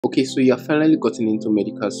Okay, so you have finally gotten into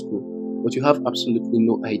medical school, but you have absolutely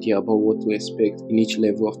no idea about what to expect in each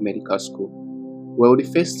level of medical school. Well, the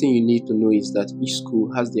first thing you need to know is that each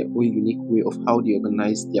school has their own unique way of how they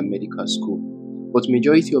organize their medical school, but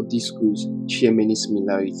majority of these schools share many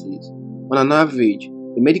similarities. On an average,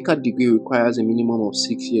 a medical degree requires a minimum of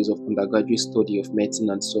 6 years of undergraduate study of medicine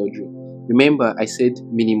and surgery. Remember, I said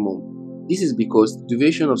minimum. This is because the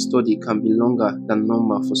duration of study can be longer than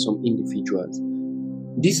normal for some individuals.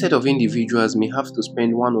 This set of individuals may have to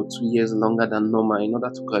spend 1 or 2 years longer than normal in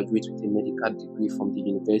order to graduate with a medical degree from the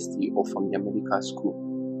university or from their medical school.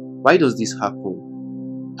 Why does this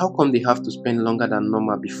happen? How come they have to spend longer than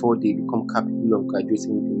normal before they become capable of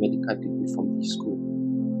graduating with a medical degree from the school?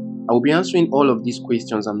 I will be answering all of these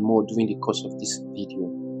questions and more during the course of this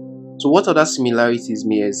video. So what other similarities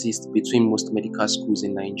may exist between most medical schools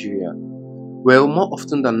in Nigeria? Well, more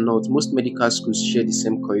often than not, most medical schools share the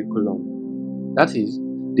same curriculum. That is,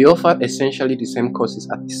 they offer essentially the same courses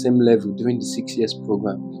at the same level during the 6 years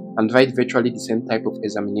program and write virtually the same type of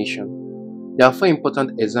examination. There are 4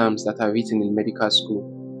 important exams that are written in medical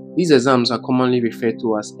school. These exams are commonly referred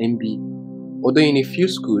to as MB, although in a few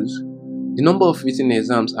schools, the number of written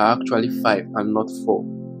exams are actually 5 and not 4.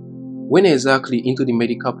 When exactly into the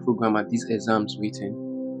medical program are these exams written?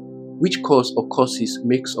 Which course or courses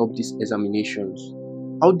makes up these examinations?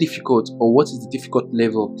 How difficult or what is the difficult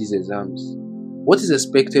level of these exams? What is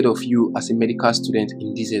expected of you as a medical student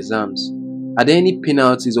in these exams? Are there any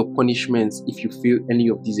penalties or punishments if you fail any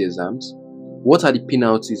of these exams? What are the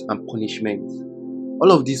penalties and punishments?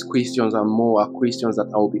 All of these questions and more are questions that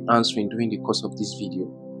I will be answering during the course of this video.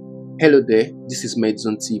 Hello there, this is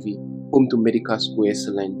MedZone TV, home to medical school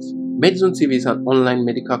excellence. MedZone TV is an online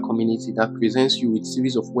medical community that presents you with a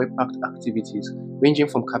series of web-packed activities ranging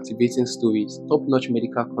from captivating stories, top-notch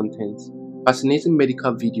medical content, fascinating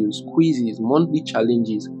medical videos, quizzes, monthly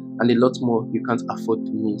challenges, and a lot more you can't afford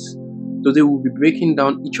to miss. Today we'll be breaking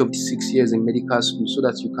down each of the 6 years in medical school so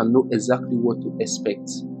that you can know exactly what to expect.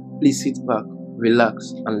 Please sit back,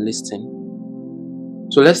 relax, and listen.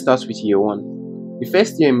 So let's start with year 1. The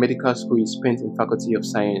first year in medical school is spent in Faculty of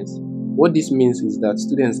Science. What this means is that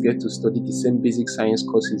students get to study the same basic science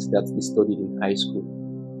courses that they studied in high school.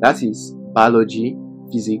 That is, biology,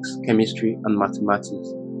 physics, chemistry, and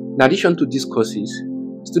mathematics. In addition to these courses,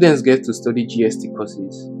 students get to study GST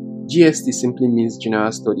courses. GST simply means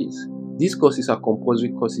General Studies. These courses are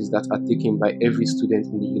compulsory courses that are taken by every student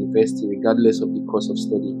in the university regardless of the course of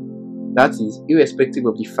study. That is, irrespective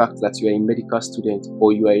of the fact that you are a medical student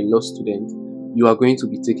or you are a law student, you are going to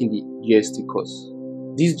be taking the GST course.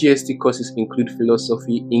 These GST courses include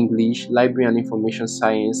philosophy, English, library and information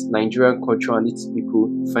science, Nigerian culture and its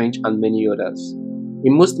people, French, and many others.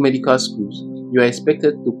 In most medical schools, you are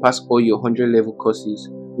expected to pass all your 100 level courses,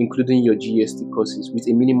 including your GST courses, with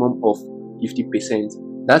a minimum of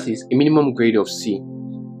 50%. That is, a minimum grade of C.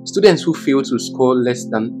 Students who fail to score less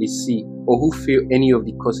than a C or who fail any of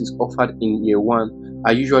the courses offered in year 1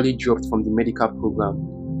 are usually dropped from the medical program.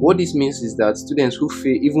 What this means is that students who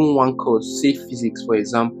fail even one course, say physics for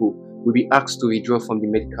example, will be asked to withdraw from the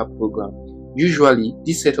medical program. Usually,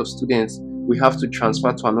 this set of students will have to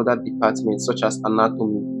transfer to another department such as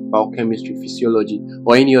anatomy, biochemistry, physiology,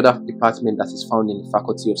 or any other department that is found in the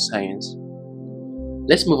Faculty of Science.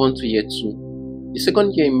 Let's move on to year 2. The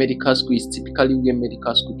second year in medical school is typically where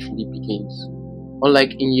medical school truly begins.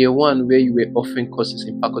 Unlike in year 1 where you were offering courses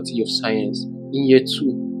in Faculty of Science, in year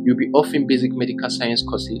 2, you'll be offering basic medical science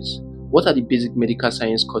courses. What are the basic medical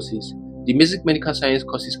science courses? The basic medical science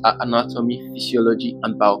courses are anatomy, physiology,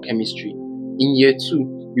 and biochemistry. In year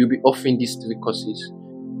 2, you'll be offering these 3 courses.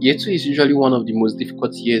 Year 2 is usually one of the most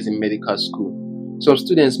difficult years in medical school. Some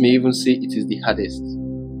students may even say it is the hardest.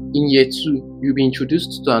 In year 2, you'll be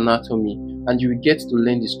introduced to anatomy and you will get to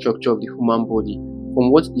learn the structure of the human body, from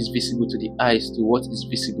what is visible to the eyes to what is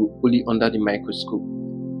visible only under the microscope.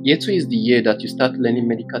 Year 2 is the year that you start learning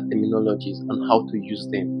medical terminologies and how to use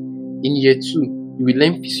them. In year 2, you will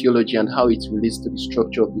learn physiology and how it relates to the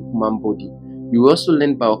structure of the human body. You will also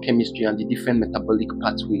learn biochemistry and the different metabolic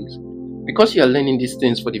pathways. Because you are learning these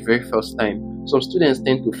things for the very first time, some students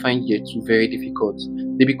tend to find year 2 very difficult.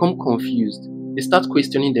 They become confused. They start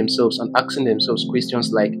questioning themselves and asking themselves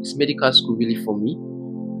questions like, is medical school really for me?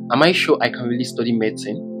 Am I sure I can really study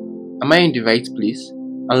medicine? Am I in the right place?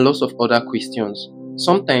 And lots of other questions.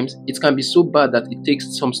 Sometimes it can be so bad that it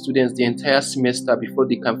takes some students the entire semester before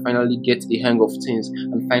they can finally get a hang of things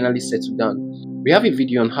and finally settle down. We have a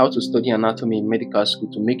video on how to study anatomy in medical school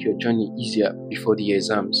to make your journey easier before the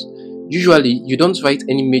exams. Usually, you don't write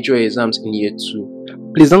any major exams in year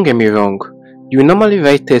 2. Please don't get me wrong. You will normally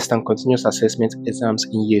write test and continuous assessment exams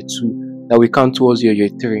in year 2. that will count towards your year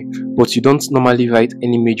 3, but you don't normally write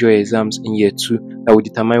any major exams in year 2 that will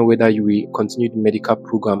determine whether you will continue the medical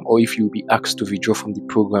program or if you will be asked to withdraw from the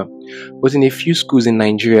program. But in a few schools in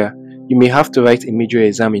Nigeria, you may have to write a major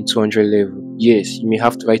exam in 200 level. Yes, you may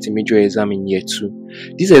have to write a major exam in year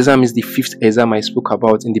 2. This exam is the 5th exam I spoke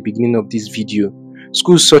about in the beginning of this video.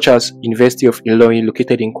 Schools such as University of Ilorin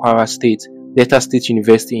located in Kwara State, Delta State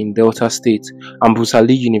University in Delta State, and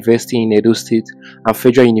Busali University in Edo State, and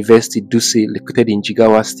Federal University Dutse located in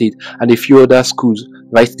Jigawa State, and a few other schools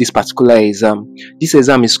write this particular exam. This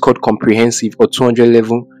exam is called Comprehensive or 200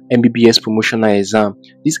 level MBBS promotional exam.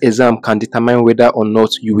 This exam can determine whether or not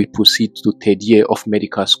you will proceed to 3rd year of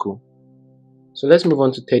medical school. So let's move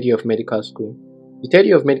on to 3rd year of medical school. The 3rd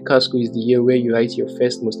year of medical school is the year where you write your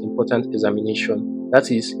first most important examination.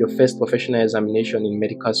 That is your first professional examination in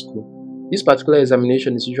medical school. This particular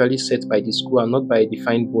examination is usually set by the school and not by a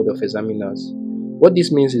defined board of examiners. What this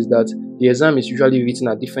means is that the exam is usually written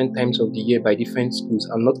at different times of the year by different schools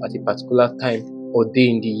and not at a particular time or day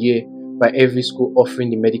in the year by every school offering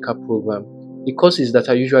the medical program. The courses that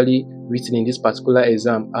are usually written in this particular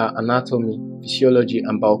exam are anatomy, physiology,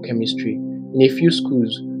 and biochemistry. In a few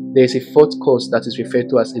schools, there is a 4th course that is referred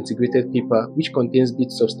to as integrated paper, which contains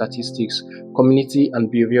bits of statistics, community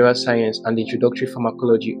and behavioral science, and introductory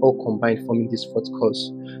pharmacology all combined forming this 4th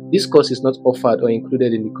course. This course is not offered or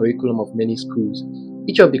included in the curriculum of many schools.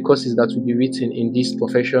 Each of the courses that will be written in this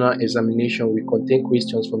professional examination will contain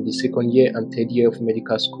questions from the 2nd year and 3rd year of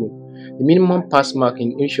medical school. The minimum pass mark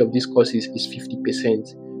in each of these courses is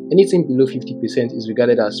 50%. Anything below 50% is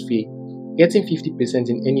regarded as fail. Getting 50%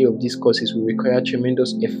 in any of these courses will require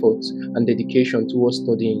tremendous effort and dedication towards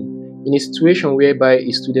studying. In a situation whereby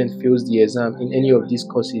a student fails the exam in any of these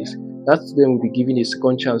courses, that student will be given a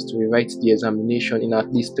second chance to rewrite the examination in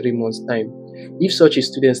at least 3 months' time. If such a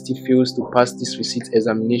student still fails to pass this receipt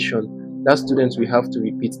examination, that student will have to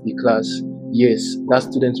repeat the class. Yes, that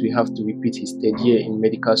student will have to repeat his 3rd year in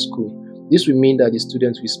medical school. This will mean that the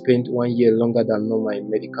student will spend 1 year longer than normal in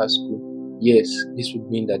medical school. Yes, this would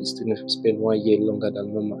mean that the students will spend 1 year longer than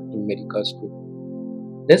normal in medical school.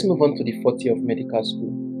 Let's move on to the 4th year of medical school.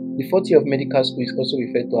 The 4th year of medical school is also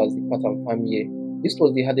referred to as the part and farm year. This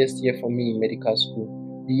was the hardest year for me in medical school.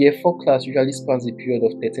 The year 4 class usually spans a period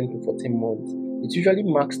of 13 to 14 months. It usually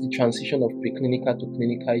marks the transition of preclinical to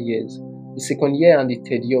clinical years. The 2nd year and the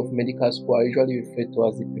 3rd year of medical school are usually referred to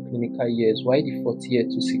as the preclinical years, while the 4th year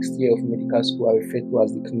to 6th year of medical school are referred to as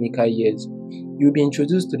the clinical years. You will be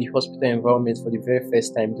introduced to the hospital environment for the very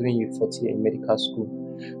first time during your 4th year in medical school.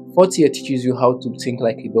 4th year teaches you how to think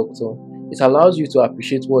like a doctor. It allows you to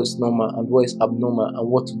appreciate what is normal and what is abnormal and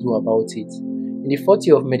what to do about it. In the 4th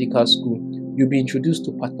year of medical school, you'll be introduced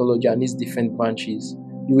to pathology and its different branches.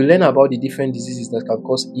 You will learn about the different diseases that can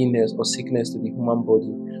cause illness or sickness to the human body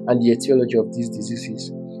and the etiology of these diseases.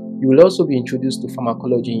 You will also be introduced to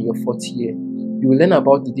pharmacology in your 4th year. You will learn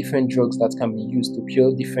about the different drugs that can be used to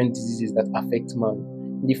cure different diseases that affect man.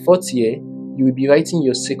 In the 4th year, you will be writing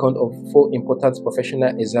your 2nd of 4 important professional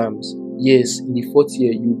exams. Yes, in the 4th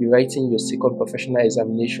year, you will be writing your 2nd professional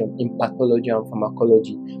examination in pathology and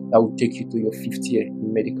pharmacology that will take you to your 5th year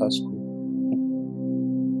in medical school.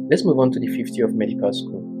 Let's move on to the 5th year of medical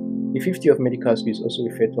school. The 5th year of medical school is also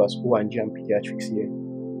referred to as O&G and pediatrics year.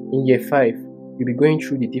 In year 5, you'll be going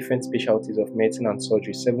through the different specialties of medicine and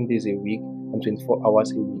surgery 7 days a week and 24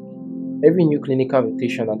 hours a week. Every new clinical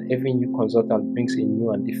rotation and every new consultant brings a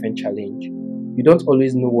new and different challenge. You don't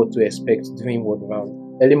always know what to expect during ward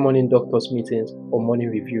round, early morning doctors meetings or morning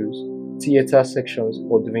reviews, theater sections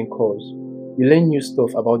or during calls. You learn new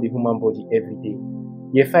stuff about the human body every day.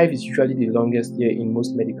 Year 5 is usually the longest year in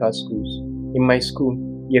most medical schools. In my school,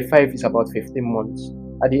 year 5 is about 15 months.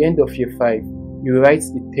 At the end of year 5, you write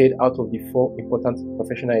the 3rd out of the 4 important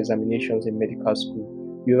professional examinations in medical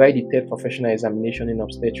school. You write the 3rd professional examination in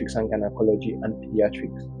obstetrics and gynecology and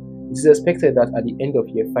pediatrics. It is expected that at the end of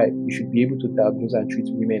year 5, you should be able to diagnose and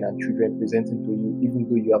treat women and children presenting to you even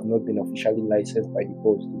though you have not been officially licensed by the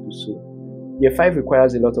board to do so. Year 5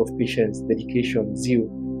 requires a lot of patience, dedication,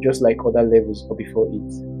 zeal, just like other levels or before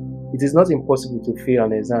it. It is not impossible to fail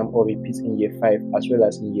an exam or repeat in year 5 as well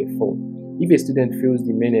as in year 4. If a student fails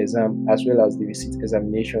the main exam as well as the receipt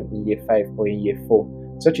examination in year 5 or in year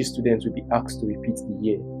 4, such a student will be asked to repeat the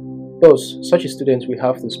year. Thus, such a student will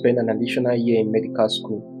have to spend an additional year in medical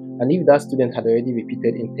school, and if that student had already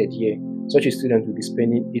repeated in 3rd year, such a student will be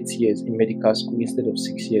spending 8 years in medical school instead of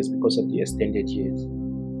 6 years because of the extended years.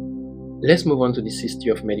 Let's move on to the 6th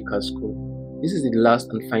year of medical school. This is the last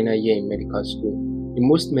and final year in medical school. In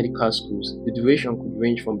most medical schools, the duration could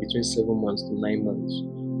range from between 7 months to 9 months.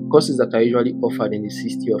 Courses that are usually offered in the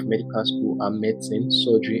 6th year of medical school are medicine,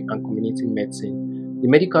 surgery, and community medicine. The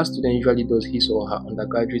medical student usually does his or her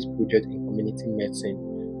undergraduate project in community medicine.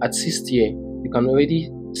 At 6th year, you can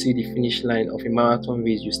already see the finish line of a marathon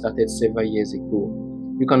race you started several years ago.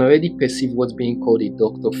 You can already perceive what being called a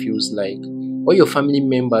doctor feels like. All your family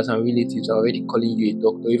members and relatives are already calling you a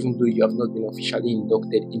doctor, even though you have not been officially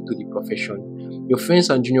inducted into the profession. Your friends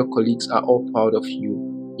and junior colleagues are all proud of you.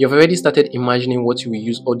 You have already started imagining what you will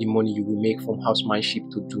use all the money you will make from housemanship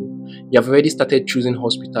to do. You have already started choosing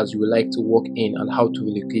hospitals you would like to work in and how to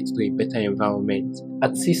relocate to a better environment.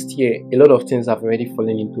 At 6th year, a lot of things have already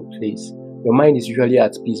fallen into place. Your mind is usually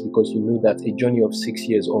at peace because you know that a journey of 6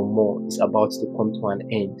 years or more is about to come to an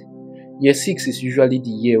end. Year 6 is usually the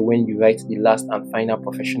year when you write the last and final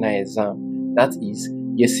professional exam. That is,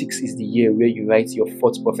 year 6 is the year where you write your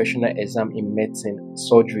 4th professional exam in medicine,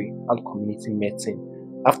 surgery, and community medicine.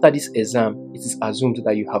 After this exam, it is assumed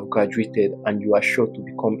that you have graduated and you are sure to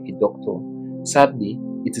become a doctor. Sadly,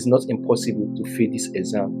 it is not impossible to fail this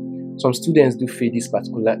exam. Some students do fail this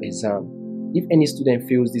particular exam. If any student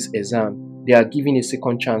fails this exam, they are given a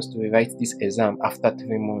second chance to rewrite this exam after 3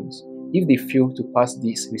 months. If they fail to pass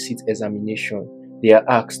this receipt examination, they are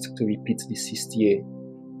asked to repeat the 6th year.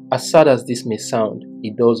 As sad as this may sound,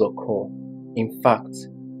 it does occur. In fact,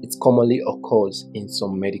 it commonly occurs in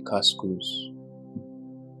some medical schools.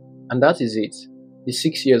 And that is it. The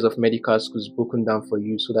 6 years of medical school is broken down for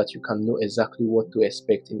you so that you can know exactly what to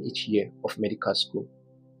expect in each year of medical school.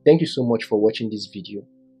 Thank you so much for watching this video.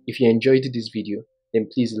 If you enjoyed this video, then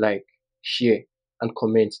please like, share, and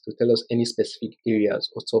comment to tell us any specific areas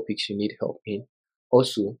or topics you need help in.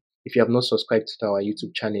 Also, if you have not subscribed to our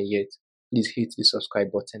YouTube channel yet, please hit the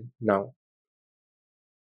subscribe button now.